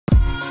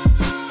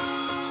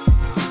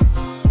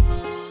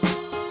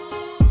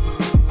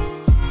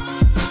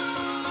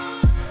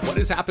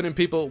happening,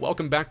 people?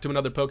 Welcome back to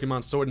another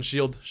Pokemon Sword and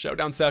Shield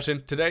Showdown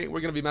session. Today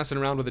we're going to be messing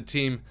around with a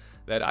team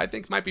that I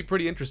think might be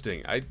pretty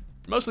interesting. I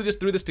mostly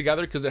just threw this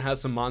together because it has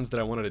some mons that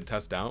I wanted to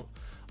test out.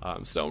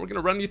 So we're going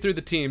to run you through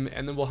the team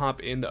and then we'll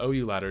hop in the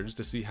OU ladder just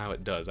to see how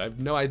it does. I have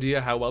no idea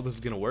how well this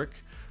is going to work.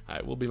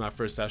 It will be my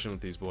first session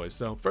with these boys.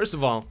 So first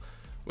of all,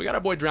 we got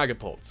our boy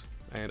Dragapult.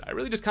 And I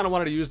really just kind of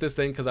wanted to use this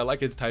thing because I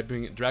like its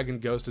typing. Dragon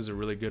Ghost is a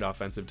really good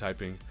offensive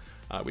typing.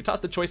 We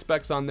tossed the choice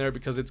specs on there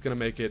because it's going to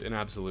make it an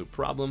absolute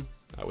problem.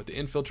 With the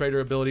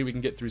Infiltrator ability, we can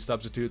get through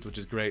substitutes, which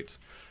is great.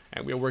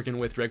 And we are working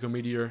with Draco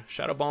Meteor,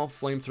 Shadow Ball,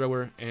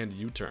 Flamethrower, and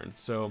U-Turn.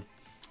 So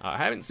I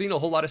haven't seen a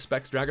whole lot of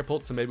specs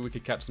Dragapult, so maybe we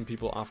could catch some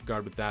people off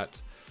guard with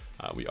that.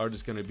 We are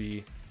just going to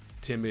be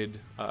timid,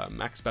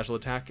 max special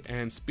attack,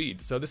 and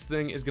speed. So this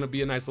thing is going to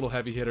be a nice little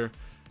heavy hitter.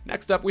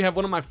 Next up, we have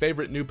one of my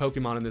favorite new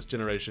Pokemon in this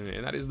generation,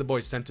 and that is the boy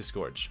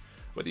Scorch.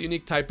 With the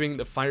unique typing,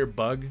 the Fire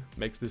Bug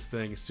makes this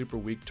thing super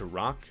weak to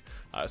Rock,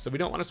 so we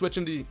don't want to switch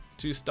into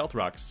Stealth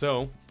Rock,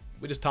 so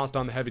we just tossed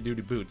on the Heavy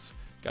Duty Boots.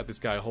 Got this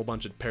guy a whole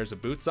bunch of pairs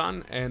of boots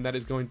on, and that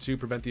is going to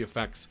prevent the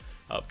effects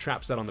of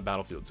Trap Set on the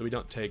battlefield, so we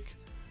don't take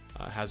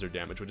hazard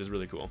damage, which is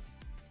really cool.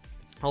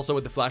 Also,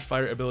 with the Flash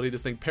Fire ability,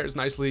 this thing pairs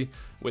nicely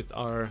with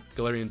our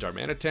Galarian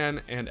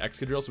Darmanitan and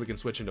Excadrill, so we can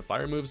switch into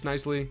fire moves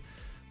nicely.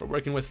 We're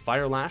working with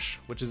Fire Lash,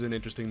 which is an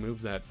interesting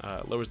move that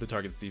lowers the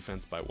target's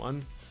defense by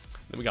 1.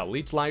 Then we got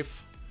Leech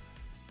Life,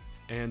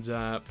 and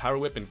Power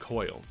Whip and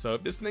Coil. So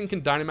if this thing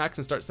can Dynamax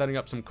and start setting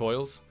up some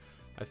coils,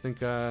 I think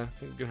we're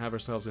going to have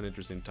ourselves an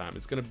interesting time.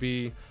 It's going to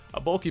be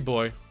a bulky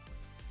boy,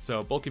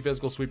 so bulky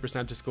physical, sweet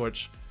percent to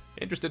Scorch.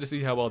 Interested to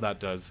see how well that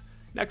does.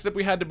 Next up,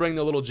 we had to bring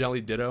the little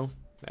Jelly Ditto,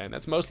 and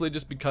that's mostly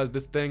just because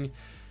this thing,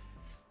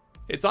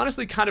 it's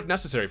honestly kind of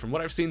necessary. From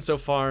what I've seen so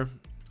far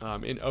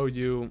in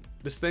OU,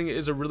 this thing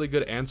is a really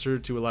good answer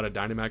to a lot of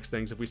Dynamax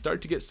things. If we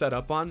start to get set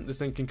up on, this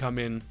thing can come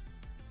in.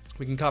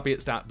 We can copy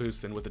its stat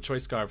boost, and with the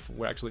Choice Scarf,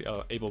 we're actually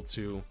able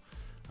to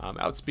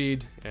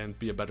outspeed and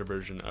be a better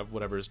version of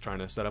whatever is trying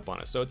to set up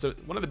on us. So it's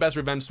one of the best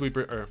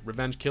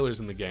revenge killers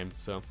in the game.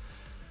 So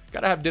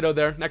gotta have Ditto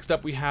there. Next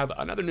up, we have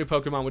another new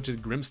Pokemon, which is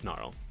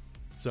Grimmsnarl.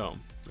 So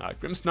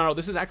Grimmsnarl,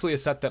 this is actually a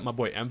set that my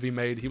boy Envy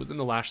made. He was in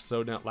the last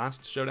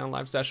Showdown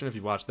live session, if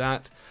you watched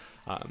that.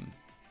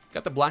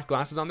 Got the black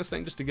glasses on this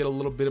thing just to get a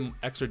little bit of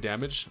extra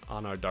damage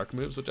on our dark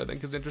moves, which I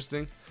think is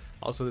interesting.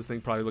 Also, this thing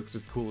probably looks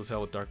just cool as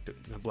hell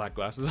with black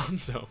glasses on.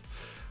 So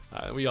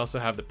we also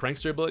have the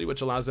Prankster ability,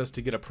 which allows us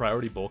to get a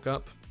priority bulk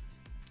up,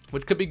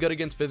 which could be good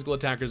against physical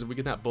attackers. If we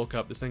get that bulk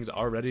up, this thing's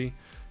already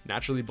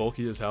naturally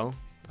bulky as hell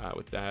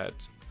with that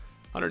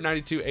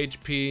 192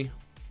 HP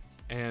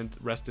and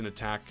rest in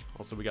attack.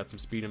 Also, we got some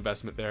speed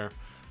investment there.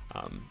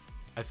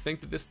 I think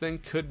that this thing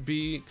could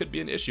be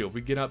an issue if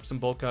we get up some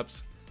bulk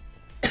ups.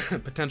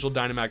 Potential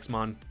Dynamax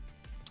Mon.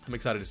 I'm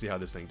excited to see how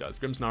this thing does.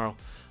 Grimmsnarl,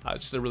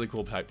 just a really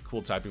cool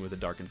typing with a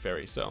Dark and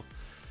Fairy. So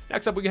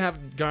next up, we have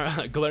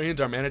Galarian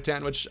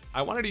Darmanitan, which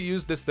I wanted to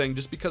use this thing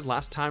just because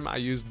last time I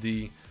used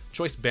the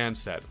Choice Band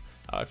set.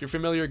 If you're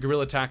familiar,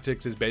 Guerrilla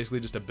Tactics is basically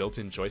just a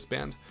built-in Choice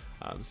Band.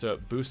 So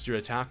it boosts your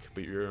attack,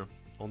 but you're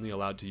only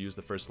allowed to use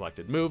the first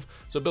selected move.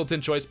 So built-in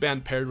Choice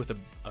Band paired with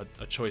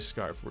a Choice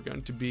Scarf. We're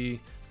going to be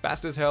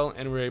fast as hell,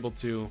 and we're able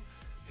to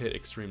hit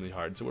extremely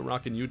hard. So we're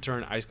rocking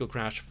U-Turn, Icicle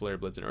Crash, Flare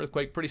Blitz, and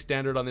Earthquake. Pretty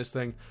standard on this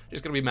thing.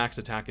 Just going to be max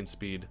attack and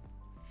speed.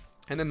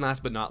 And then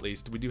last but not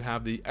least, we do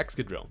have the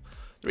Excadrill.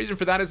 The reason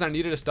for that is I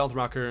needed a Stealth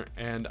Rocker,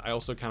 and I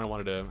also kind of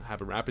wanted to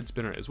have a Rapid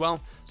Spinner as well.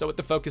 So with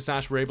the Focus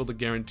Sash, we're able to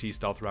guarantee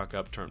Stealth Rock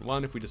up turn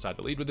 1 if we decide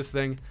to lead with this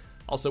thing.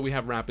 Also, we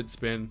have Rapid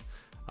Spin,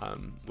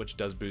 which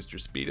does boost your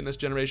speed in this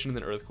generation, and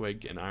then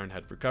Earthquake and Iron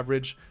Head for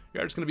coverage.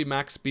 You're just going to be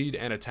max speed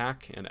and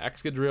attack, and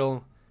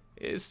Excadrill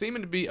is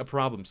seeming to be a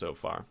problem so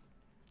far.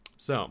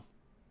 So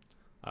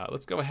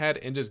let's go ahead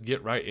and just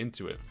get right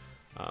into it.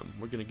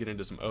 We're going to get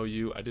into some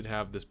OU. I did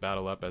have this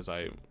battle up as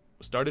I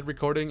started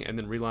recording and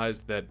then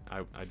realized that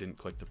I didn't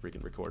click the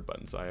freaking record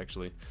button, so I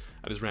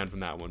just ran from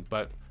that one.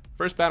 But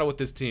first battle with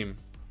this team,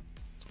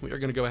 we are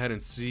going to go ahead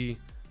and see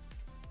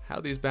how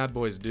these bad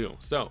boys do.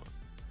 So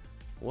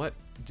what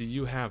do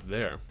you have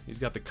there? He's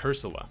got the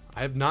Cursula.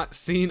 I have not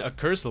seen a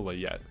Cursula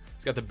yet.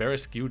 He's got the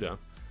Barraskewda.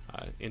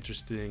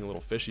 Interesting little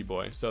fishy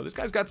boy. So this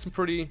guy's got some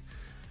pretty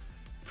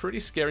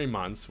scary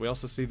mons. We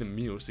also see the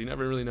Mew, so you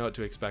never really know what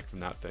to expect from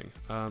that thing.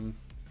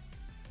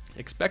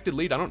 Expected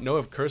lead, I don't know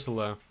if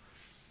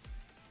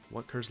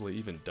what Cursula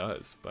even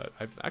does, but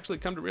I've actually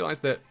come to realize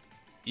that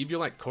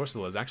Eviolite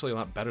Corsola is actually a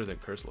lot better than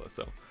Cursula,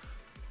 so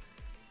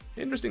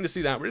interesting to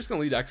see that. We're just going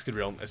to lead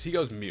Excadrill as he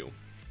goes Mew.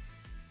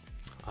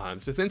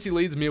 So since he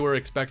leads Mew, we're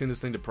expecting this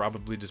thing to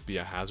probably just be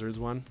a Hazards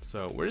one,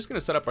 so we're just going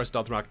to set up our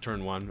Stealth Rock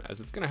turn 1, as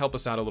it's going to help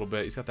us out a little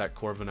bit. He's got that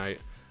Corviknight.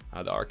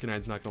 The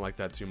Arcanine's not going to like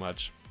that too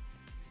much.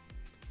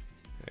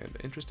 And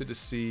interested to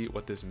see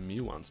what this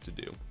Mew wants to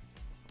do.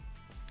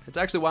 It's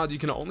actually wild. You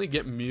can only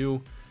get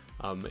Mew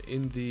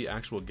in the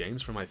actual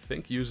games from, I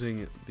think,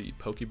 using the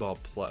Pokeball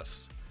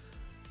Plus.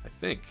 I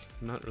think.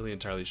 I'm not really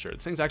entirely sure.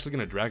 This thing's actually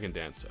going to Dragon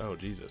Dance. Oh,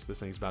 Jesus. This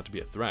thing's about to be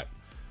a threat.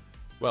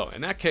 Well,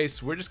 in that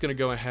case, we're just going to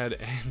go ahead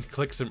and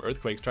click some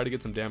Earthquakes, try to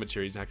get some damage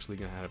here. He's actually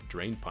going to have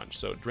Drain Punch.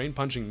 So Drain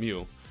Punching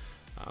Mew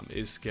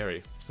is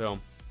scary. So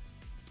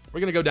we're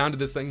going to go down to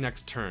this thing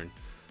next turn.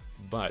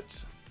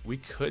 But we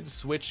could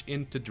switch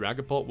into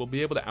Dragapult. We'll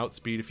be able to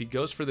outspeed. If he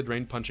goes for the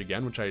Drain Punch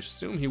again, which I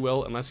assume he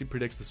will, unless he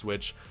predicts the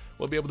switch,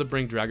 we'll be able to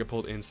bring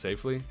Dragapult in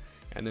safely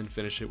and then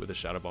finish it with a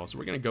Shadow Ball. So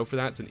we're going to go for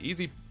that. It's an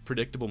easy,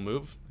 predictable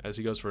move as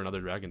he goes for another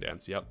Dragon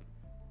Dance. Yep.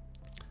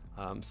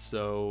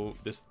 So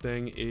this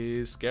thing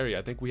is scary.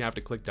 I think we have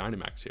to click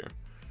Dynamax here.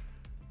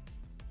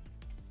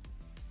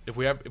 If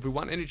we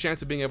want any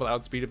chance of being able to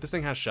outspeed, if this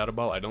thing has Shadow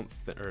Ball, or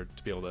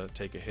to be able to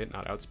take a hit,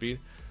 not outspeed.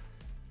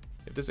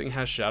 If this thing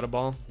has Shadow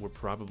Ball, we're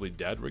probably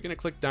dead. We're gonna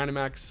click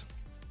Dynamax.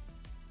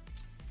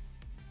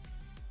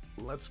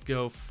 Let's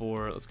go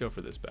for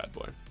this bad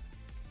boy.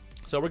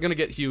 So we're gonna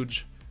get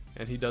huge,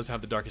 and he does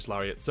have the Darkest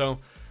Lariat. So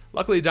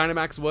luckily,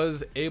 Dynamax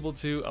was able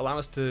to allow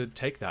us to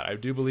take that. I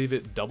do believe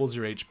it doubles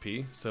your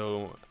HP,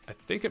 so I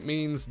think it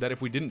means that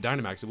if we didn't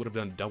Dynamax, it would have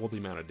done double the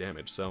amount of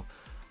damage. So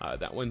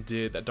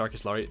that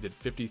Darkest Lariat did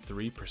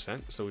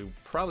 53%, so we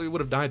probably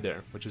would have died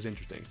there, which is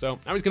interesting. So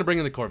now he's going to bring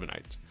in the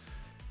Corviknight.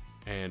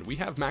 And we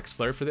have Max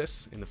Flare for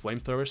this in the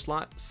Flamethrower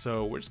slot,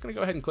 so we're just going to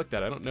go ahead and click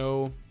that. I don't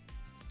know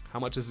how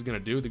much this is going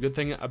to do. The good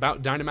thing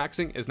about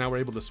Dynamaxing is now we're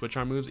able to switch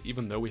our moves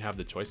even though we have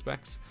the choice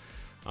specs.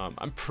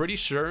 I'm pretty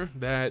sure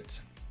that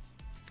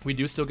we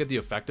do still get the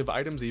effective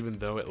items even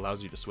though it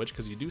allows you to switch,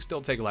 because you do still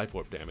take Life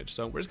Orb damage.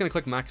 So we're just going to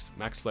click Max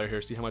Flare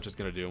here, see how much it's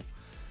going to do.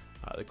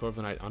 The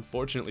Corviknight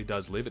unfortunately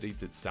does live. It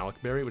eats its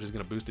Salak Berry, which is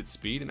going to boost its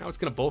speed, and now it's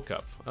going to bulk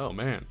up. Oh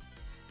man.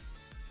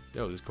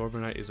 Yo, this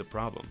Corviknight is a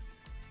problem.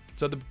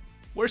 So the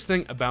worst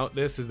thing about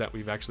this is that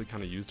we've actually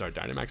kind of used our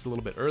Dynamax a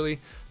little bit early.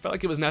 Felt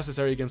like it was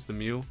necessary against the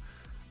Mew.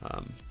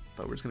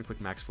 But we're just going to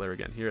click Max Flare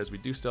again here, as we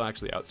do still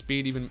actually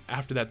outspeed even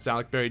after that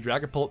Salak Berry.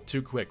 Dragapult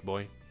too quick,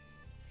 boy.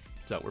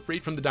 So we're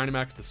freed from the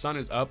Dynamax. The sun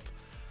is up,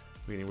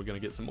 meaning we're going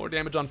to get some more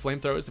damage on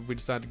Flamethrowers if we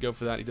decide to go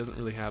for that. He doesn't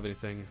really have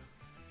anything.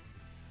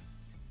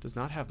 Does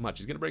not have much.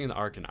 He's going to bring in the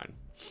Arcanine.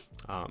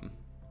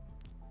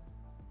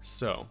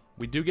 So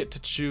we do get to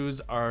choose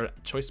our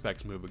Choice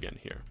Specs move again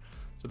here.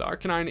 So the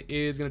Arcanine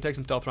is going to take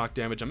some Stealth Rock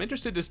damage. I'm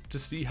interested just to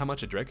see how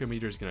much a Draco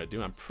Meteor is going to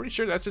do. I'm pretty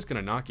sure that's just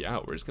going to knock you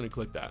out. We're just going to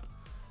click that.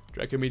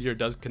 Draco Meteor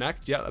does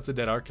connect. Yeah, that's a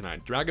dead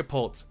Arcanine.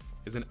 Dragapult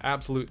is an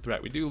absolute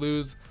threat. We do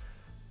lose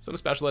some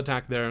special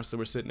attack there, so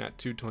we're sitting at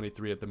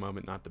 223 at the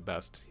moment. Not the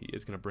best. He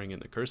is going to bring in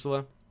the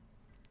Cursula.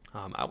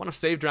 I want to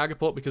save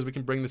Dragapult because we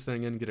can bring this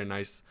thing in and get a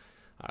nice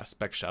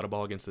spec Shadow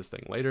Ball against this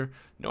thing later.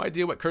 No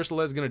idea what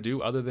Cursula is going to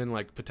do other than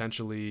like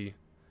potentially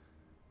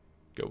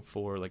go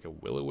for like a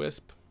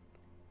Will-O-Wisp.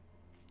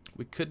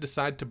 We could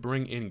decide to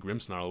bring in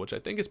Grimmsnarl, which I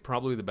think is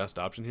probably the best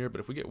option here,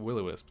 but if we get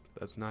Will-O-Wisp,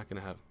 that's not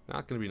going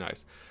to be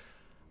nice.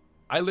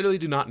 I literally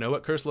do not know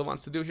what Cursula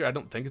wants to do here. I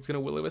don't think it's going to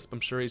Will-O-Wisp. I'm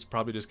sure he's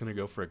probably just going to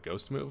go for a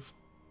Ghost move.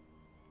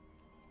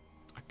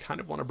 I kind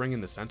of want to bring in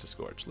the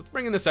Centiskorch. Let's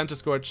bring in the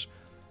Centiskorch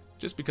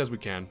just because we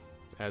can,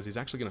 as he's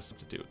actually going to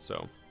substitute,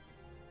 so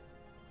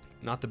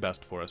not the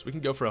best for us. We can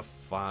go for a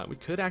 5. We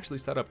could actually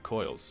set up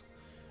Coils,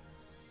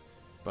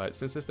 but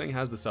since this thing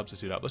has the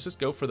substitute up, let's just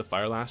go for the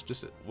Fire Lash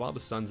just while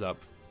the sun's up.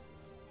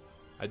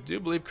 I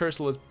do believe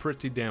Cursula is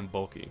pretty damn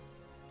bulky,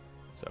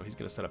 so he's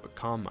going to set up a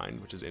Calm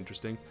Mind, which is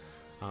interesting.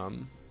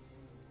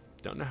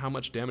 Don't know how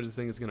much damage this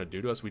thing is going to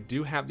do to us. We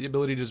do have the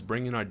ability to just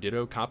bring in our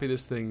Ditto, copy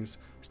this thing's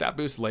stat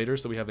boost later,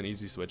 so we have an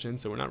easy switch in.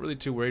 So we're not really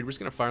too worried. We're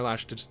just going to Fire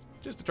Lash to just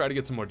to try to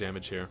get some more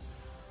damage here.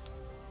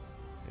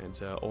 And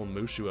old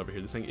Mushu over here,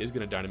 this thing is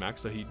going to Dynamax,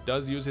 so he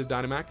does use his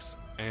Dynamax.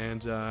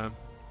 And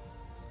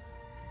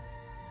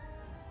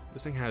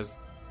this thing has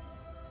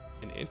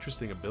an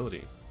interesting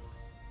ability,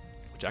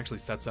 which actually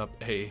sets up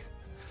a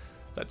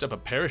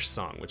Perish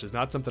Song, which is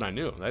not something I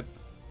knew. What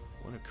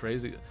a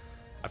crazy...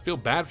 I feel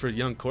bad for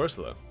young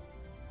Corsola.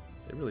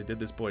 They really did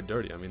this boy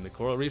dirty. I mean, the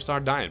coral reefs are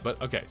dying,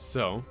 but okay,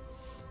 so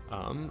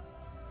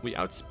we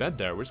outsped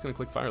there. We're just gonna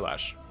click Fire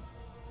Lash.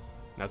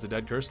 That's a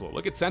dead Cursula.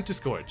 Look at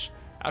Centiskorch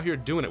out here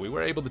doing it. We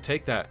were able to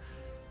take that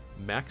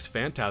Max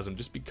Phantasm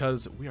just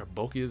because we are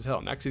bulky as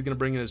hell. Next, he's gonna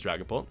bring in his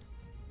Dragapult.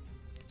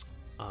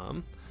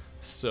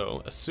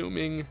 So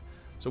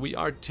we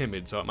are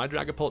timid. So my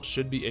Dragapult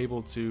should be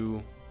able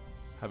to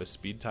have a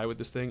speed tie with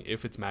this thing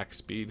if it's max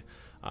speed.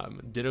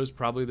 Ditto's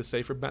probably the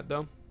safer bet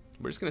though.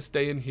 We're just gonna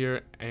stay in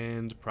here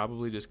and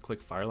probably just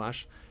click Fire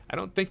Lash. I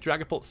don't think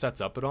Dragapult sets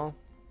up at all.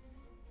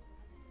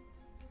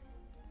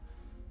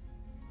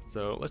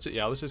 So let's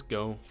just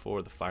go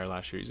for the Fire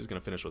Lash here. He's just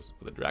gonna finish with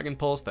a Dragon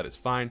Pulse. That is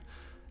fine.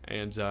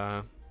 And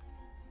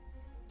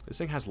this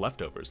thing has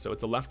leftovers, so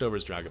it's a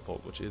leftovers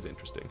Dragapult, which is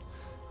interesting.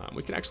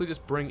 We can actually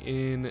just bring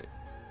in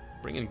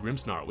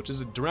Grimmsnarl, which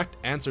is a direct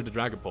answer to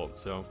Dragapult.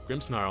 So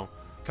Grimmsnarl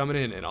coming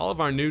in, and all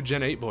of our new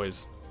Gen 8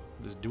 boys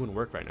is doing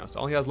work right now. So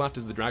all he has left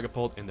is the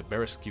Dragapult and the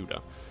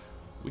Barraskewda.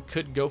 We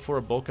could go for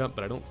a bulk up,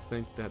 but I don't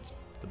think that's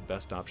the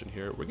best option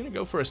here. We're gonna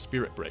go for a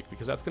Spirit Break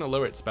because that's gonna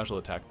lower its special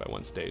attack by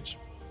 1 stage,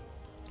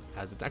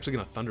 as it's actually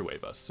gonna Thunder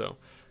Wave us. So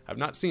I've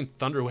not seen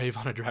Thunder Wave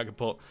on a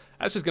Dragapult.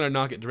 That's just gonna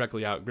knock it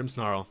directly out.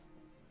 Grimmsnarl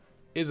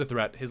is a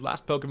threat. His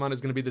last Pokemon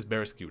is going to be this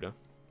Barraskewda.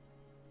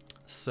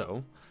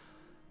 So,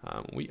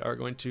 we are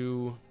going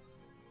to...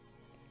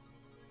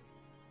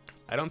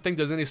 I don't think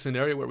there's any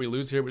scenario where we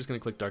lose here. We're just going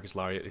to click Darkest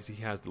Lariat as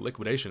he has the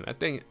Liquidation. That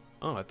thing...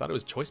 Oh, I thought it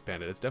was Choice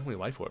Banded. It's definitely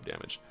Life Orb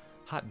damage.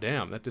 Hot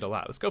damn, that did a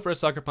lot. Let's go for a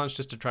Sucker Punch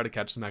just to try to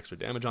catch some extra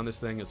damage on this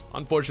thing, as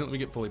unfortunately we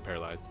get fully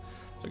paralyzed.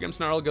 So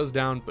Grimmsnarl goes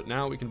down, but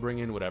now we can bring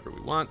in whatever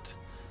we want.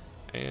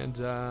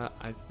 And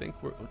I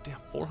think we're... Oh, damn,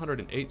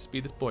 408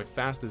 speed. This boy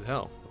fast as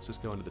hell. Let's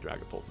just go into the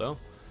Dragapult, though.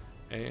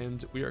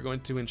 And we are going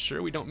to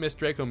ensure we don't miss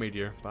Draco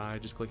Meteor by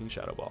just clicking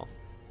Shadow Ball.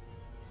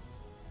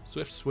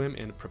 Swift Swim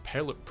and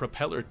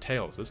Propeller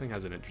Tails. This thing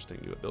has an interesting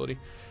new ability.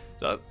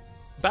 So,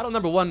 battle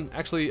number 1,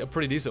 actually a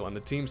pretty decent one.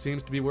 The team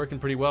seems to be working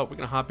pretty well. We're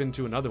going to hop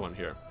into another one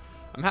here.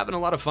 I'm having a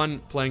lot of fun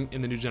playing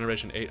in the new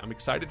Generation 8. I'm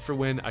excited for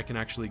when I can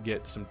actually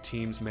get some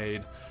teams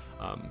made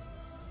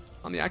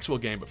on the actual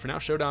game. But for now,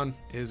 Showdown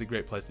is a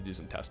great place to do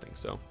some testing.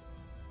 So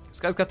this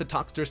guy's got the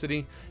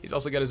Toxtricity. He's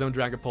also got his own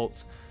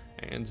Dragapult.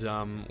 And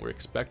we're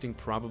expecting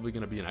probably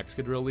going to be an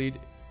Excadrill lead,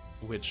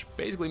 which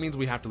basically means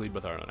we have to lead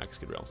with our own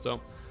Excadrill. So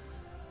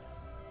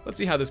let's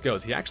see how this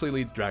goes. He actually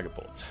leads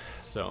Dragapult.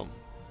 So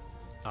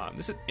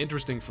this is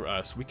interesting for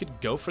us. We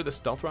could go for the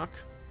Stealth Rock.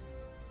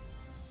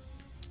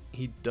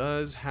 He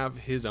does have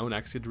his own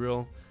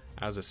Excadrill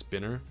as a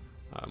spinner,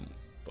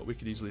 but we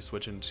could easily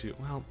switch into...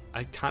 Well,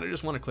 I kind of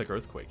just want to click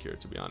Earthquake here,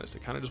 to be honest. I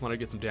kind of just want to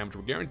get some damage.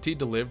 We're guaranteed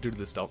to live due to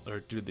the stealth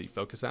or due to the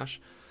Focus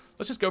Sash.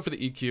 Let's just go for the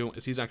EQ,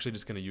 as he's actually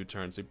just going to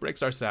U-turn. So he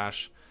breaks our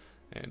Sash,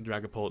 and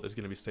Dragapult is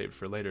going to be saved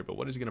for later. But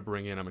what is he going to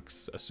bring in? I'm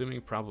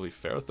assuming probably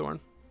Ferrothorn.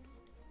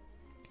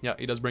 Yeah,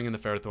 he does bring in the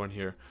Ferrothorn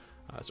here.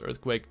 So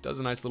Earthquake does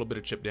a nice little bit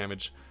of chip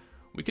damage.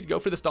 We could go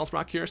for the Stealth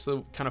Rock here,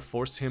 so kind of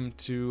force him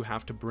to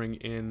have to bring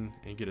in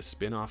and get a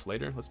spin off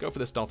later. Let's go for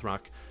the Stealth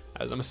Rock,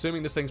 as I'm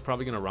assuming this thing's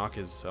probably going to rock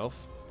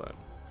himself. But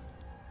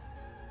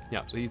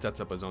yeah, so he sets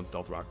up his own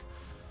Stealth Rock.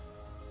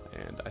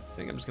 And I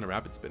think I'm just going to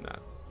Rapid Spin that.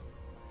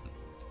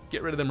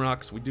 Get rid of them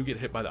rocks. We do get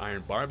hit by the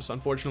Iron Barbs,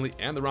 unfortunately,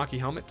 and the Rocky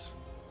Helmet.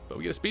 But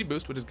we get a speed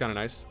boost, which is kind of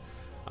nice.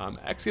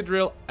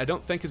 Excadrill, I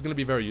don't think is going to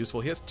be very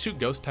useful. He has 2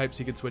 Ghost types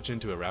he could switch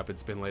into a Rapid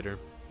Spin later.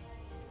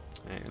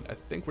 And I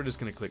think we're just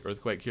going to click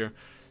Earthquake here.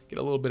 Get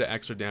a little bit of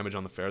extra damage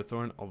on the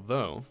Ferrothorn,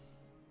 although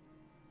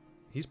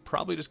he's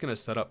probably just going to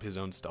set up his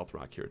own Stealth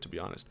Rock here, to be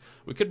honest.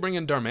 We could bring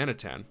in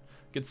Darmanitan.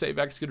 Could save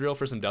Excadrill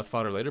for some Death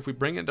Fodder later. If we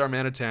bring in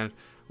Darmanitan,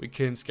 we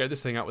can scare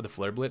this thing out with a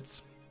Flare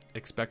Blitz,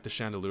 expect a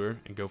Chandelure,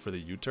 and go for the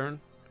U-turn.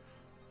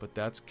 But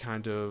that's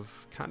kind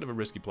of a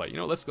risky play. You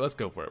know, let's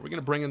go for it. We're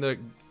gonna bring in the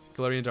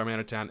Galarian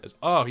Darmanitan as...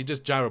 Oh, he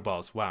just Gyro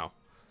Balls. Wow.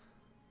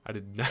 I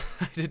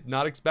did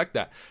not expect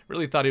that.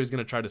 Really thought he was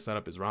gonna try to set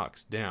up his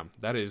rocks. Damn,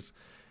 that is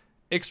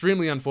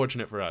extremely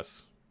unfortunate for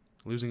us.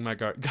 Losing my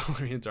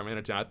Galarian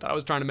Darmanitan. I thought I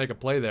was trying to make a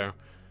play there,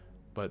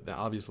 but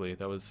obviously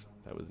that was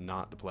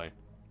not the play.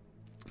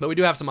 But we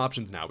do have some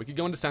options now. We could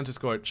go into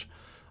Centiskorch.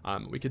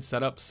 We could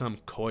set up some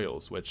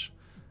coils, which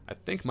I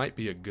think might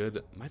be a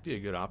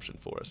good option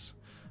for us.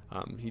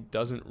 He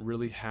doesn't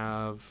really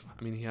have...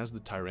 I mean, he has the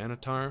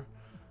Tyranitar,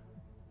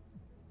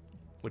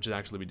 which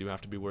actually we do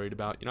have to be worried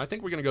about. You know, I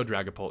think we're going to go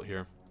Dragapult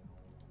here.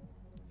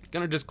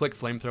 Gonna just click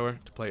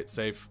Flamethrower to play it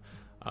safe.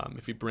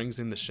 If he brings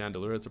in the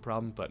Chandelure, it's a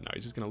problem, but no,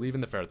 he's just going to leave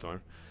in the Ferrothorn.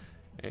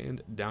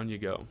 And down you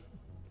go.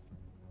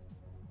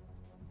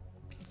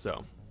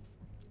 So,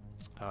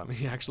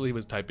 he actually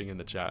was typing in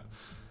the chat.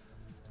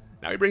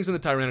 Now he brings in the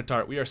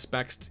Tyranitar. We are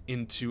spexed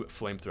into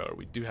Flamethrower.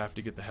 We do have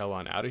to get the hell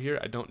on out of here.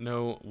 I don't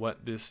know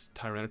what this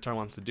Tyranitar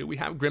wants to do. We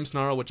have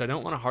Grimmsnarl, which I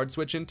don't want to hard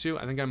switch into.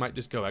 I think I might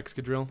just go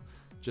Excadrill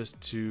just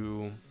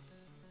to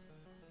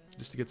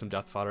get some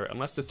death fodder.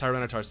 Unless this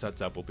Tyranitar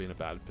sets up, we'll be in a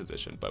bad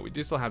position. But we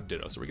do still have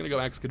Ditto, so we're going to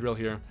go Excadrill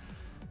here,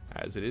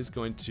 as it is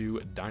going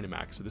to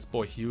Dynamax. So this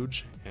boy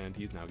huge, and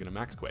he's now going to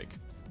Max Quake.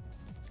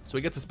 So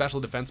he gets a special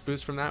defense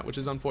boost from that, which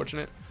is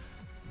unfortunate.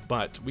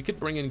 But we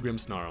could bring in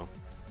Grimmsnarl.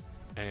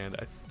 And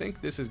I think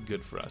this is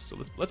good for us. So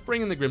let's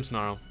bring in the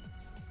Grimmsnarl.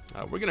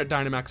 We're going to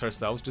Dynamax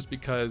ourselves just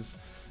because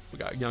we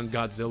got young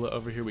Godzilla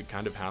over here. We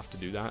kind of have to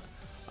do that.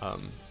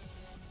 And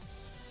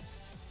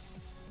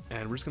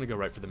we're just going to go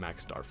right for the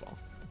Max Starfall.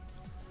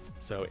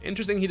 So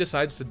interesting he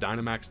decides to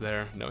Dynamax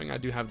there. Knowing I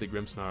do have the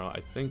Grimmsnarl,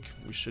 I think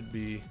we should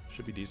be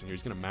decent here.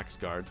 He's going to Max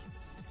Guard.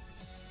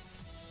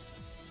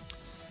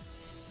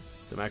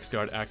 So Max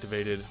Guard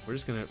activated. We're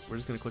just gonna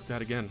click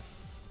that again.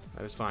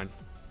 That is fine.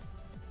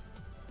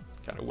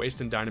 Kind of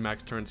wasting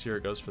Dynamax turns here.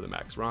 It goes for the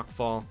Max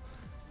Rockfall.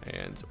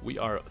 And we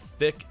are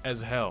thick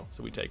as hell.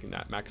 So we taking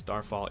that. Max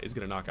Starfall is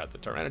going to knock out the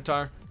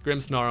Tyranitar.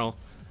 Grimmsnarl.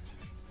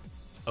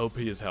 OP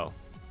as hell.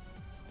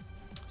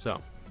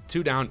 So,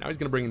 2 down. Now he's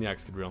going to bring in the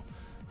Excadrill.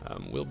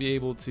 We'll be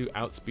able to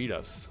outspeed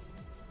us.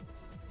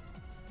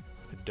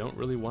 I don't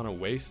really want to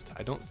waste.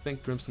 I don't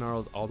think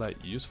Grimmsnarl is all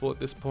that useful at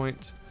this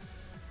point.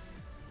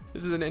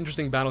 This is an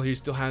interesting battle. He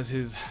still has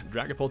his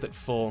Dragapult at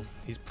full.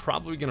 He's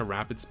probably going to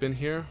Rapid Spin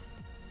here.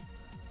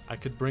 I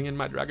could bring in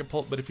my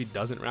Dragapult, but if he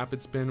doesn't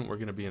Rapid Spin, we're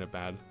going to be in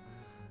a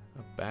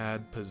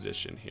bad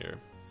position here.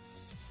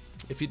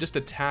 If he just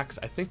attacks,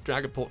 I think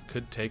Dragapult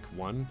could take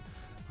one.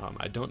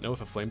 I don't know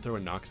if a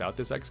flamethrower knocks out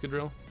this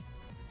Excadrill.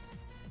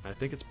 I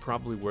think it's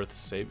probably worth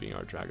saving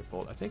our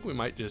Dragapult. I think we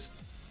might just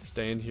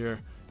stay in here,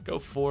 go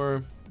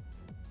for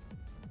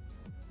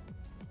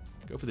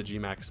the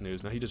G-Max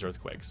snooze. No, he just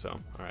Earthquakes, so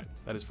alright,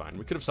 that is fine.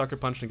 We could have Sucker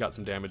Punched and got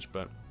some damage,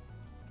 but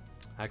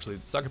actually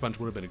Sucker Punch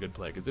would have been a good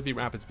play, because if he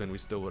Rapid Spin, we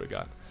still would have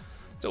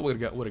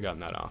gotten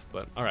that off.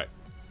 But alright,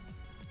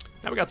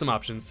 now we got some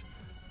options.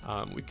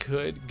 We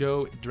could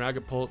go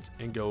Dragapult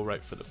and go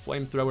right for the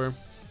Flamethrower.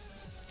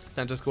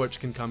 Centiskorch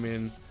can come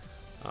in,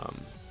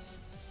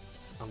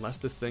 unless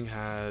this thing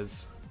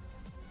has...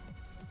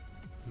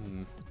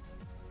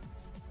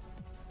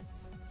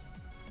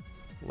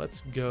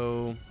 Let's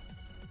go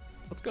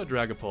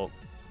Dragapult.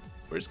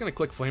 We're just gonna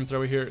click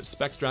Flamethrower here.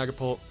 Specs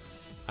Dragapult.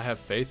 I have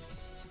faith.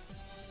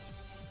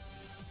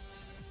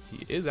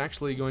 He is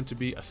actually going to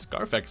be a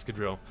Scarf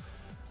Excadrill,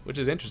 which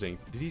is interesting.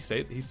 Did he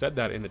say he said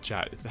that in the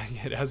chat?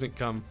 It hasn't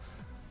come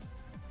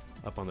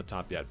up on the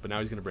top yet, but now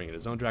he's gonna bring in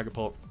his own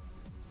Dragapult.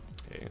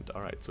 And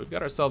all right, so we've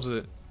got ourselves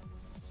a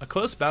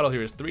close battle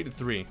here. It's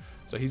 3-3.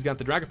 So he's got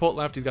the Dragapult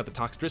left. He's got the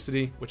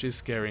Toxtricity, which is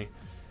scary.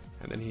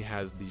 And then he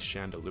has the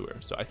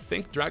Chandelure. So I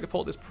think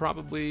Dragapult is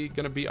probably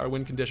going to be our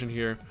win condition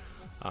here.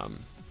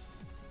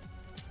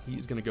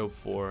 He's going to go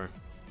for...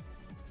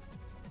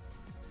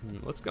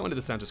 let's go into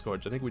the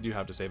Centiskorch. I think we do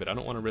have to save it. I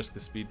don't want to risk the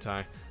Speed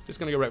Tie. Just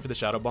going to go right for the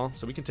Shadow Ball,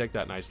 so we can take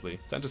that nicely.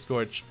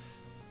 Centiskorch,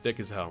 thick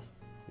as hell.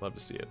 Love to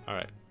see it. All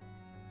right.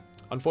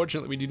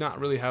 Unfortunately, we do not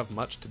really have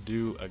much to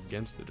do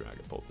against the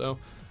Dragapult, though.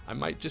 I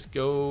might just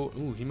go...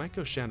 Ooh, he might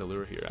go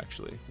Chandelure here,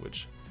 actually,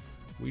 which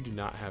we do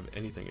not have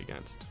anything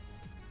against.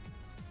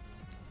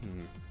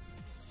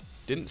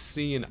 Didn't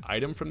see an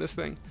item from this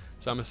thing,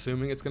 so I'm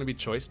assuming it's going to be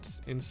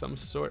choiced in some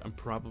sort. I'm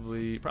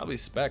probably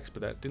Specs,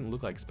 but that didn't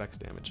look like Specs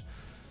damage.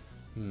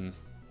 Do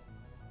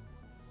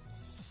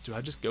I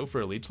just go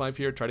for a Leech Life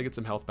here, try to get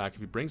some health back? If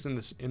he brings in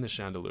the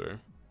Chandelure,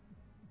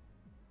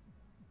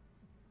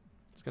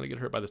 it's going to get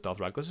hurt by the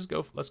Stealth Rock.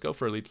 Let's go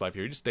for a Leech Life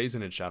here. He just stays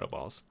in Shadow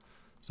Balls.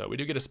 So we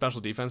do get a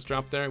special defense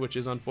drop there, which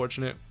is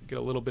unfortunate. Get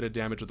a little bit of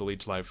damage with the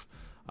Leech Life.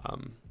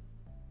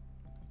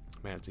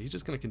 Man, so he's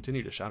just going to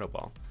continue to Shadow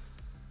Ball.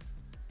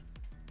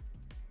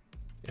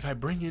 If I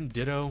bring in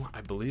Ditto,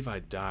 I believe I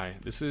die.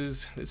 This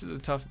is a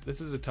tough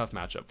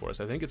matchup for us.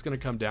 I think it's going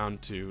to come down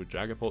to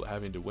Dragapult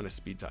having to win a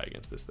Speed Tie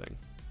against this thing,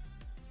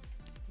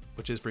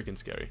 which is freaking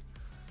scary.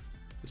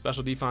 The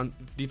special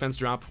defense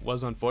drop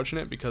was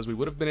unfortunate because we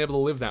would have been able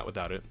to live that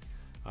without it.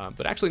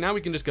 But actually now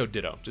we can just go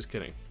Ditto. Just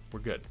kidding. We're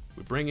good.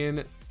 We bring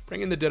in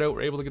the Ditto.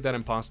 We're able to get that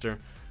Imposter.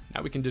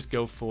 Now we can just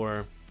go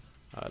for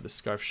the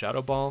Scarf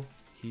Shadow Ball.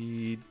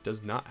 He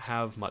does not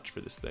have much for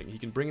this thing. He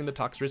can bring in the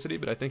Toxtricity,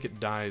 but I think it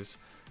dies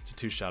to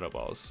 2 Shadow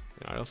Balls.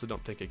 And I also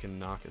don't think it can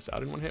knock us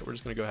out in one hit. We're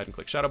just going to go ahead and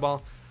click Shadow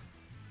Ball.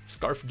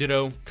 Scarf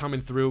Ditto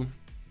coming through.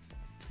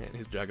 And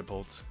his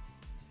Dragapult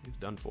is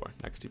done for.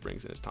 Next he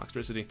brings in his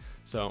Toxtricity.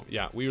 So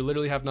yeah, we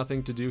literally have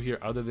nothing to do here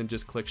other than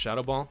just click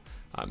Shadow Ball.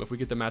 If we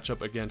get the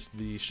matchup against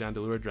the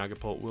Chandelure,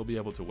 Dragapult will be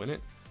able to win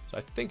it. So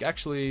I think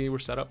actually we're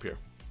set up here.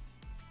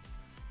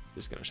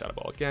 Just going to Shadow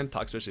Ball again.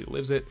 Toxtricity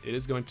lives it. It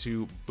is going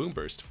to Boom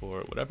Burst for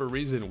whatever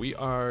reason. We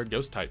are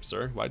Ghost type,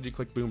 sir. Why did you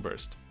click Boom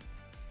Burst?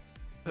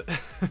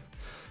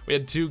 We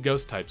had 2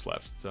 Ghost types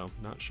left, so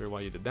not sure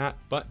why you did that.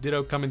 But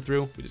Ditto coming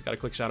through. We just got to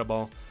click Shadow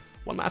Ball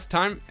one last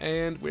time,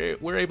 and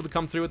we're able to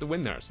come through with the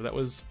win there. So that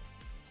was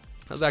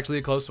actually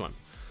a close one.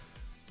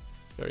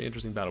 Very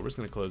interesting battle. We're just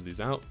going to close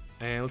these out,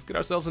 and let's get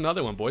ourselves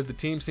another one, boys. The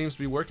team seems to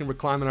be working. We're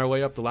climbing our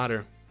way up the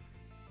ladder.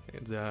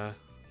 And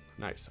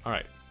nice. All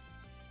right.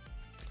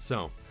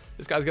 So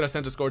this guy's got a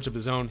Centiskorch of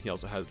his own. He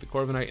also has the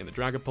Corviknight and the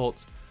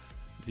Dragapult.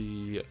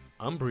 The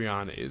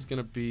Umbreon is going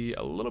to be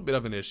a little bit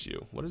of an issue.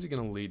 What is he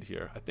going to lead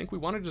here? I think we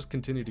want to just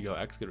continue to go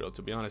Excadrill,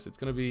 to be honest. It's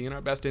going to be in our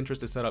best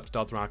interest to set up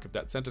Stealth Rock. If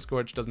that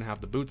Centiskorch doesn't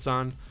have the boots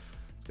on,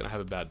 it's going to have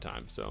a bad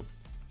time. So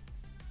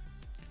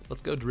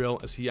let's go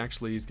Drill, as he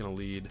actually is going to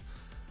lead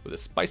with a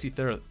Spicy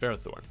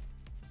Ferrothorn.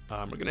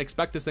 We're going to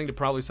expect this thing to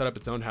probably set up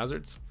its own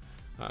hazards.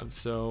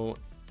 So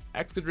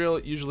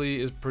Excadrill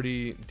usually is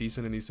pretty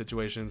decent in these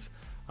situations.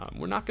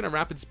 We're not going to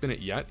Rapid Spin it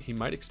yet. He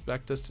might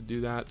expect us to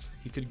do that.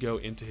 He could go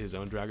into his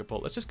own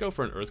Dragapult. Let's just go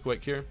for an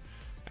Earthquake here,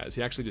 as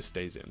he actually just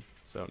stays in.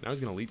 So now he's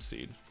going to Leech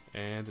Seed.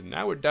 And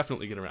now we're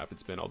definitely going to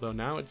Rapid Spin, although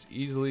now it's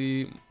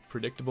easily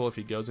predictable if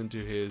he goes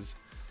into his...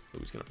 Oh,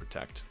 he's going to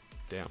Protect.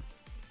 Damn.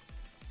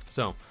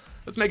 So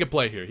let's make a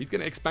play here. He's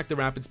going to expect the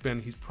Rapid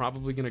Spin. He's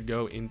probably going to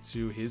go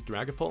into his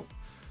Dragapult.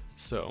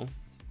 So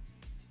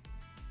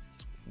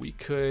we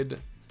could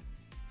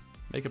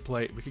make a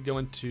play. We could go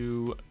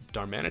into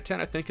Darmanitan,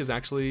 I think, is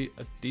actually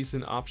a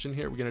decent option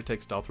here. We're going to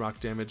take Stealth Rock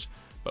damage,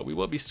 but we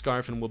will be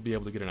Scarf and we'll be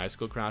able to get an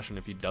Icicle Crash, and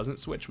if he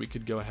doesn't switch, we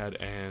could go ahead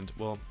and,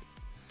 well,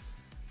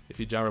 if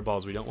he Gyro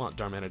Balls, we don't want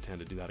Darmanitan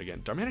to do that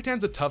again.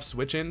 Darmanitan's a tough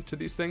switch in to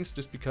these things,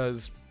 just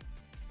because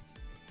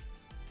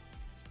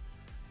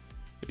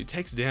if he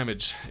takes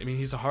damage, I mean,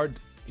 he's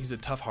a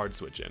tough hard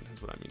switch in,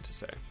 is what I mean to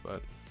say,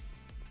 but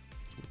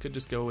we could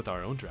just go with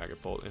our own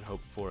Dragapult and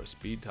hope for a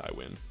Speed Tie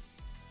win.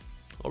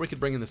 Or we could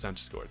bring in the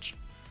Centiskorch.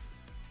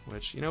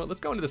 Which, you know what,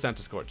 let's go into the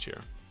Centiskorch here.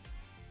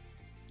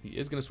 He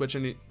is going to switch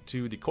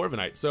into the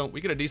Corviknight, so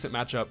we get a decent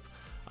matchup.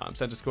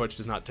 Scorch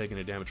does not take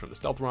any damage from the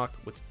Stealth Rock,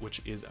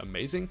 which is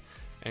amazing.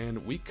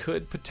 And we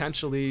could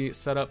potentially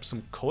set up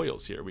some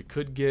coils here. We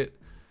could get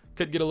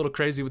a little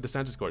crazy with the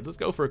Scorch. Let's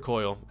go for a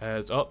coil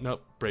as, oh,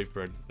 nope, Brave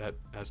Bird.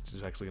 That's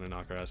just actually going to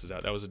knock our asses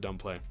out. That was a dumb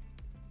play.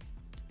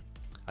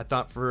 I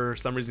thought for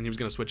some reason he was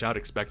going to switch out,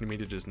 expecting me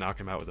to just knock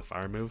him out with a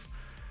fire move.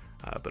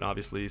 But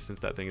obviously, since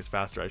that thing is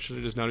faster, I should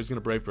have just known he was going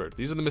to Brave Bird.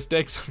 These are the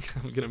mistakes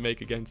I'm going to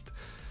make against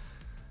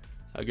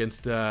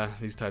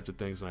these types of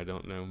things when I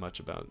don't know much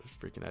about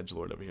freaking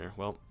Edgelord over here.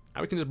 Well,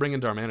 now we can just bring in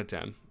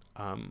Darmanitan.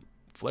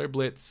 Flare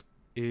Blitz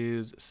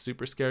is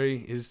super scary.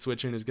 His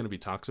switch-in is going to be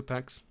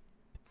Toxapex.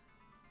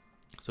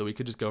 So we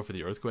could just go for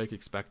the Earthquake,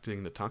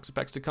 expecting the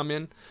Toxapex to come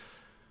in,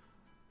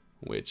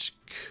 which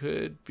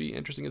could be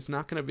interesting. It's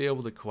not going to be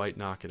able to quite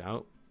knock it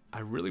out. I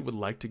really would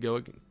like to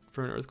go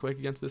for an Earthquake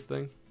against this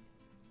thing.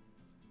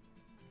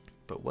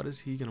 But what is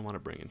he going to want to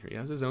bring in here? He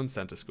has his own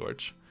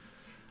Scorch.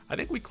 I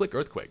think we click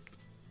Earthquake.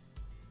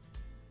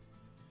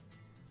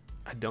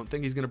 I don't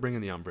think he's going to bring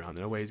in the Umbreon.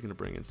 No way he's going to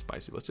bring in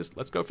Spicy.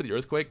 Let's go for the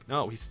Earthquake.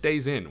 No, he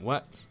stays in.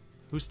 What?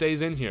 Who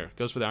stays in here?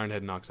 Goes for the Iron Head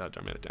and knocks out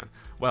Darmanitan.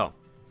 Well,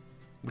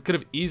 we could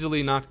have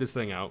easily knocked this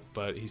thing out,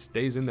 but he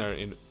stays in there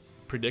and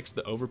predicts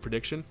the over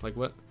prediction. Like,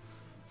 what?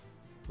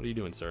 What are you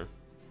doing, sir?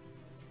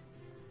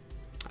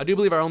 I do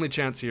believe our only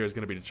chance here is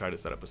going to be to try to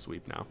set up a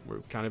sweep now. We're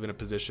kind of in a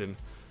position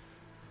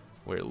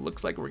where it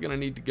looks like we're going to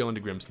need to go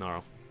into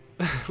Grimmsnarl.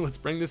 Let's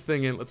bring this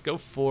thing in. Let's go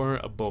for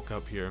a bulk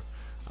up here.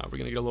 We're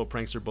going to get a little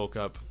Prankster bulk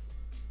up.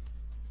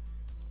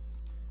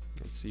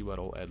 Let's see what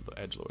old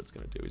Edgelord's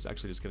going to do. He's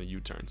actually just going to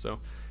U-turn. So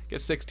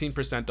gets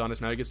 16% on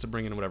us. Now he gets to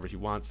bring in whatever he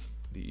wants.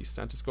 The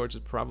Scorch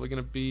is probably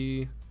going to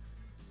be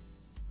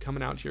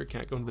coming out here.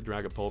 Can't go into the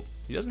Dragapult.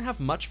 He doesn't have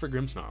much for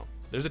Grimmsnarl.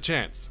 There's a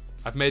chance.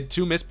 I've made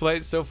 2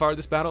 misplays so far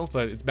this battle,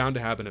 but it's bound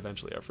to happen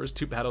eventually. Our first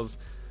 2 battles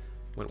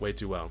went way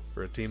too well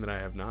for a team that I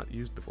have not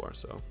used before.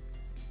 So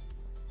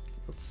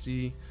let's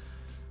see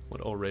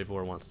what old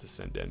Ravor wants to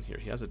send in here.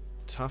 He has a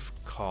tough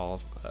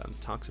call.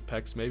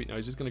 Toxapex, maybe. No,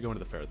 he's just going to go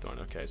into the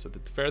Ferrothorn. Okay, so the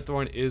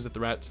Ferrothorn is a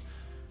threat.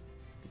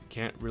 We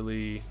can't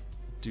really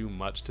do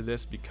much to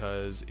this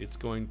because it's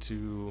going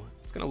to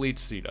Leech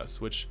Seed us,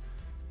 which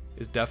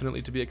is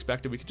definitely to be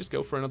expected. We could just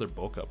go for another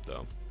bulk up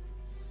though,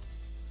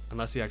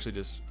 unless he actually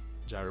just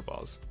Gyro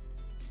Balls.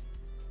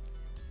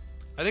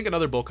 I think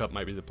another bulk up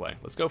might be the play.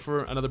 Let's go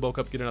for another bulk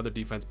up, get another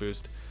defense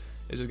boost.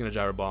 It's just going to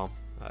Gyro Ball.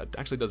 It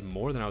actually does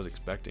more than I was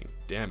expecting.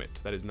 Damn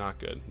it, that is not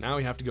good. Now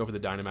we have to go for the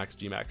Dynamax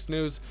G-Max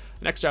Snooze.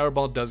 The next Gyro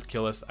Ball does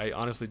kill us. I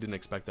honestly didn't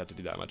expect that to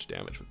do that much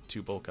damage with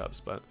 2 bulk ups,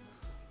 but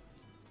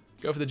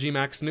go for the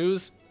G-Max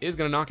Snooze. Is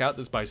going to knock out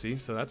the Spicy,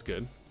 so that's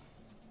good.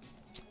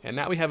 And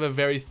now we have a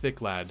very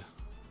thick lad,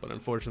 but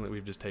unfortunately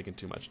we've just taken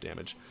too much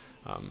damage.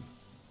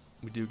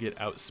 We do get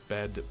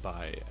outsped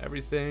by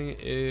everything.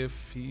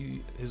 If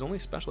his only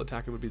special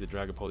attacker would be the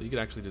Dragapult, he could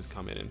actually just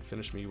come in and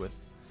finish me with.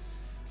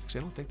 Actually,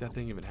 I don't think that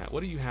thing even has.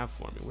 What do you have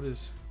for me? What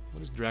is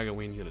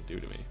Dragaween gonna do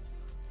to me?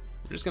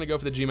 We're just gonna go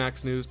for the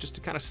G-Max Snooze just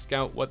to kind of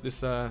scout what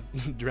this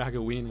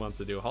Dragaween wants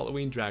to do.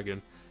 Halloween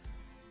Dragon.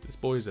 This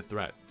boy is a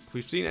threat. If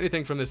we've seen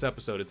anything from this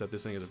episode, it's that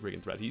this thing is a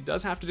freaking threat. He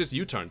does have to just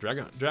U-turn.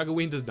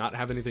 Dragaween does not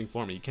have anything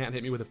for me. He can't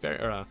hit me with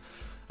a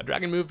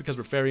Dragon move because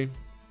we're Fairy.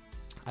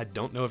 I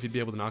don't know if he'd be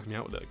able to knock me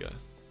out with like a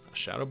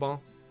Shadow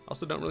Ball.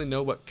 Also don't really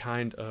know what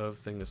kind of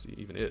thing this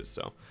even is,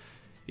 so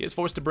he is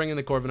forced to bring in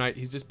the Corviknight.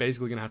 He's just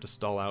basically going to have to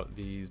stall out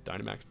these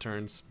Dynamax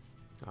turns.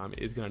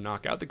 He's going to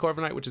knock out the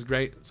Corviknight, which is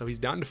great. So he's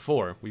down to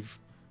 4. We've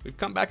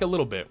come back a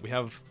little bit. We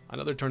have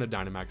another turn of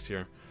Dynamax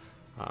here.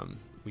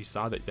 We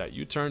saw that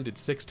U-turn did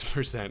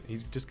 6%.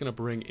 He's just going to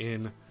bring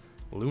in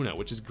Luna,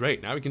 which is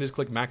great. Now we can just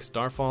click Max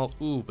Starfall.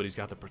 Ooh, but he's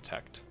got the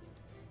Protect.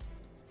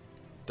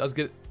 Does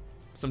get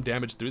some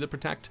damage through the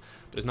Protect,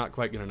 but it's not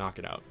quite going to knock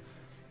it out.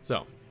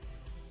 So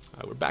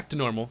we're back to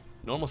normal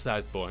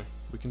sized boy.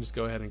 We can just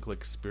go ahead and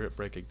click Spirit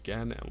Break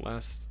again,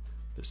 unless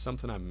there's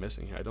something I'm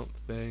missing here. I don't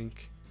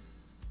think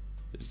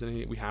there's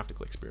any. We have to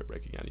click Spirit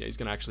Break again. Yeah, he's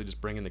gonna actually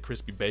just bring in the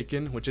Crispy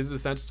Bacon, which is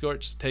the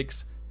Scorch,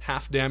 takes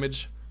half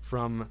damage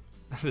from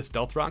the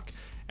Stealth Rock,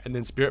 and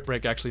then Spirit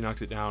Break actually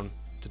knocks it down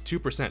to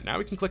 2%. Now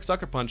we can click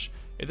Sucker Punch.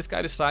 If this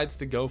guy decides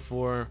to go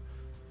for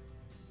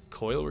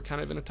Coil, we're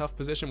kind of in a tough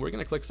position. We're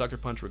gonna click Sucker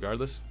Punch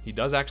regardless. He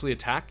does actually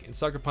attack, and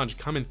Sucker Punch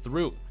coming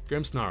through.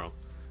 Grimmsnarl,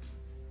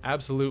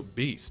 absolute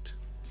beast.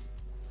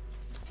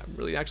 I'm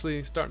really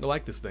actually starting to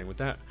like this thing with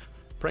that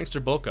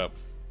Prankster bulk up.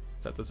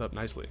 Set this up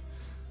nicely.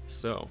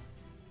 So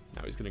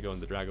now he's gonna go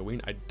into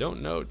Dragaween. I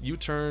don't know.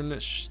 U-turn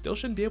still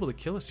shouldn't be able to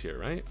kill us here,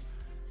 right?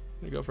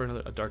 I'm gonna go for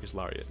a Darkest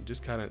Lariat and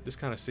just kind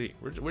of see.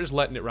 We're just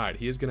letting it ride.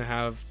 He is gonna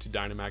have 2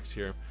 Dynamax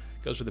here.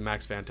 Goes for the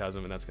Max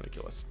Phantasm, and that's gonna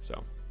kill us.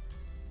 So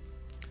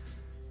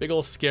big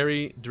ol'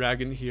 scary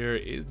dragon here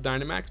is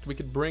Dynamaxed. We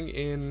could bring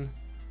in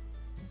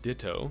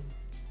Ditto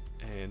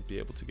and be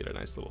able to get a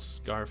nice little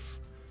scarf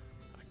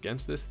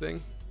against this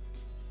thing,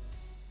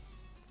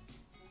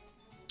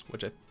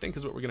 which I think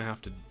is what we're gonna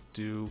have to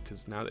do,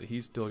 because now that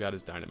he's still got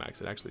his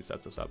Dynamax, it actually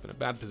sets us up in a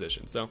bad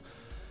position. So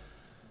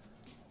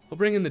we'll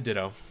bring in the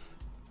Ditto.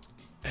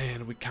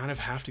 And we kind of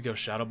have to go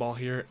Shadow Ball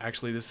here.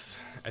 Actually, this,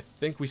 I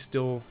think we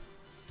still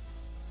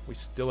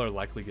are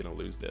likely going to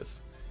lose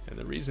this. And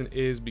the reason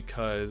is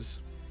because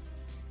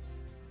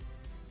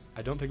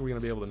I don't think we're going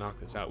to be able to knock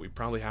this out. We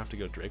probably have to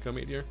go Draco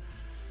Meteor,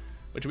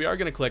 which we are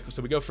going to click.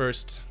 So we go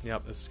first.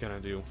 Yep, this is going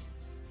to do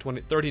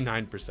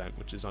 39%,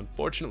 which is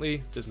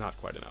unfortunately just not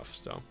quite enough.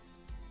 So,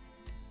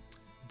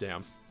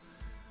 damn.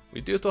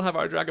 We do still have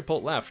our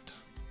Dragapult left.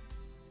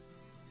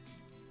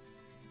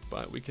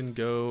 But we can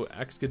go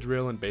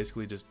Excadrill and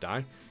basically just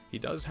die. He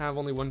does have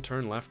only one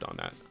turn left on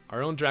that.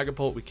 Our own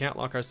Dragapult, we can't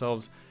lock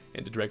ourselves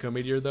into Draco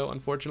Meteor though,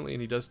 unfortunately,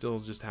 and he does still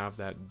just have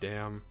that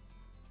damn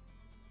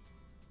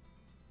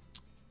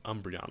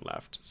Umbreon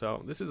left.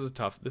 So this is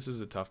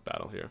a tough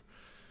battle here.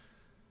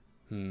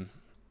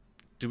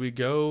 Do we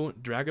go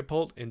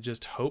Dragapult and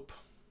just hope?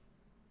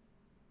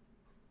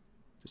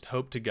 Just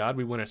hope to God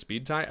we win a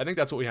speed tie? I think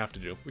that's what we have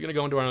to do. We're gonna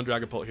go into our own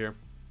Dragapult here.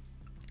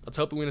 Let's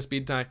hope we win a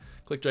speed tie,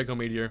 click Draco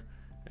Meteor,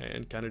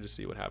 and kind of just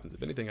see what happens.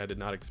 If anything, I did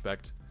not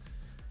expect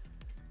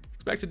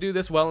to do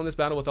this well in this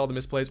battle with all the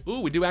misplays. Ooh,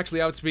 we do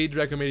actually outspeed.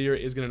 Draco Meteor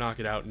is going to knock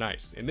it out.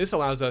 Nice. And this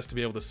allows us to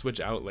be able to switch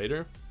out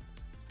later.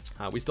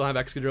 We still have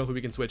Excadrill who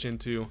we can switch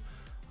into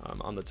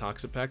on the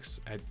Toxapex.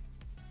 I'm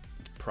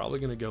probably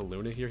going to go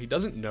Luna here. He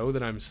doesn't know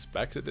that I'm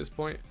Specs at this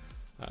point,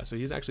 so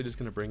he's actually just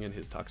going to bring in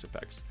his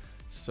Toxapex.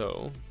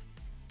 So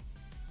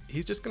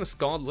he's just going to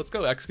Scald. Let's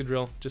go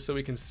Excadrill just so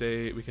we can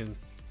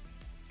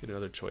get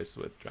another choice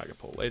with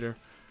Dragapult later.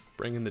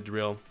 Bring in the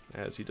Drill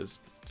as he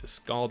does just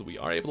Scald. We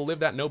are able to live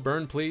that. No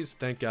burn, please.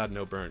 Thank God,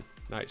 no burn.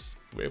 Nice.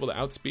 We're able to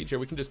outspeed here.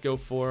 We can just go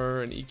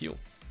for an EQ.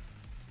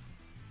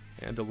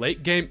 And the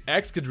late game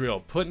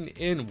Excadrill putting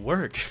in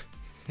work.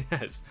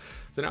 Yes.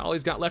 So now all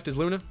he's got left is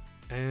Luna.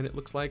 And it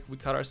looks like we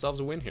caught ourselves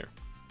a win here.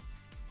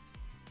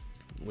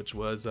 Which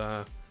was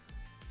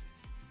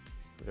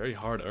very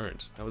hard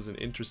earned. That was an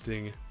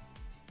interesting...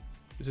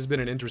 This has been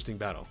an interesting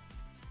battle.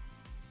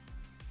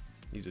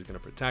 He's just going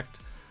to Protect.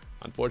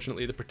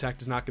 Unfortunately, the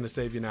Protect is not going to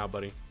save you now,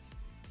 buddy.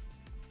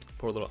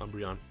 Poor little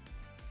Umbreon.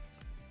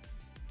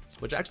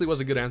 Which actually was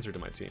a good answer to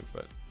my team,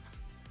 but...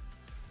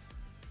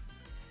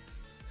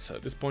 So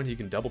at this point, he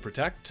can double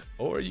Protect,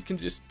 or you can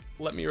just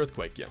let me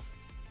Earthquake you.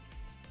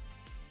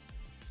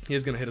 He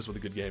is going to hit us with a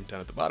good game down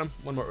at the bottom.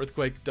 One more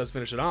Earthquake does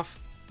finish it off.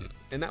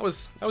 And that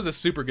was a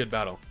super good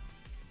battle.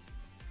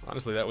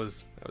 Honestly, that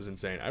was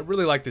insane. I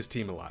really like this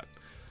team a lot.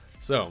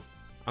 So,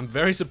 I'm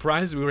very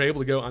surprised we were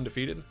able to go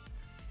undefeated.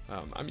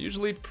 I'm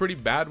usually pretty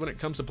bad when it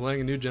comes to playing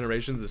in new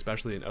generations,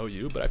 especially in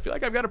OU, but I feel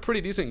like I've got a pretty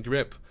decent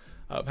grip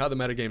of how the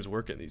metagame's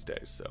working these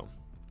days. So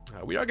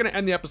we are going to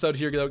end the episode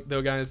here,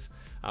 though, guys.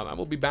 I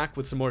will be back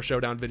with some more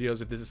Showdown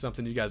videos if this is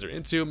something you guys are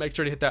into. Make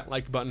sure to hit that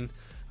like button.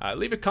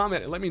 Leave a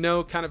comment and let me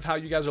know kind of how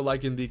you guys are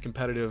liking the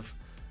competitive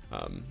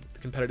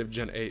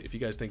Gen 8. If you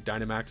guys think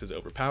Dynamax is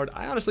overpowered,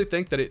 I honestly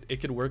think that it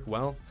could work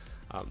well.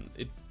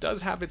 It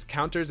does have its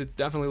counters. It's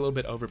definitely a little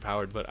bit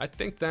overpowered, but I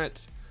think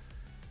it's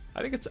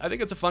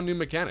a fun new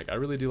mechanic. I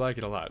really do like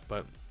it a lot.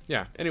 But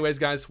yeah, anyways,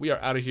 guys, we are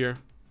out of here.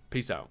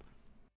 Peace out.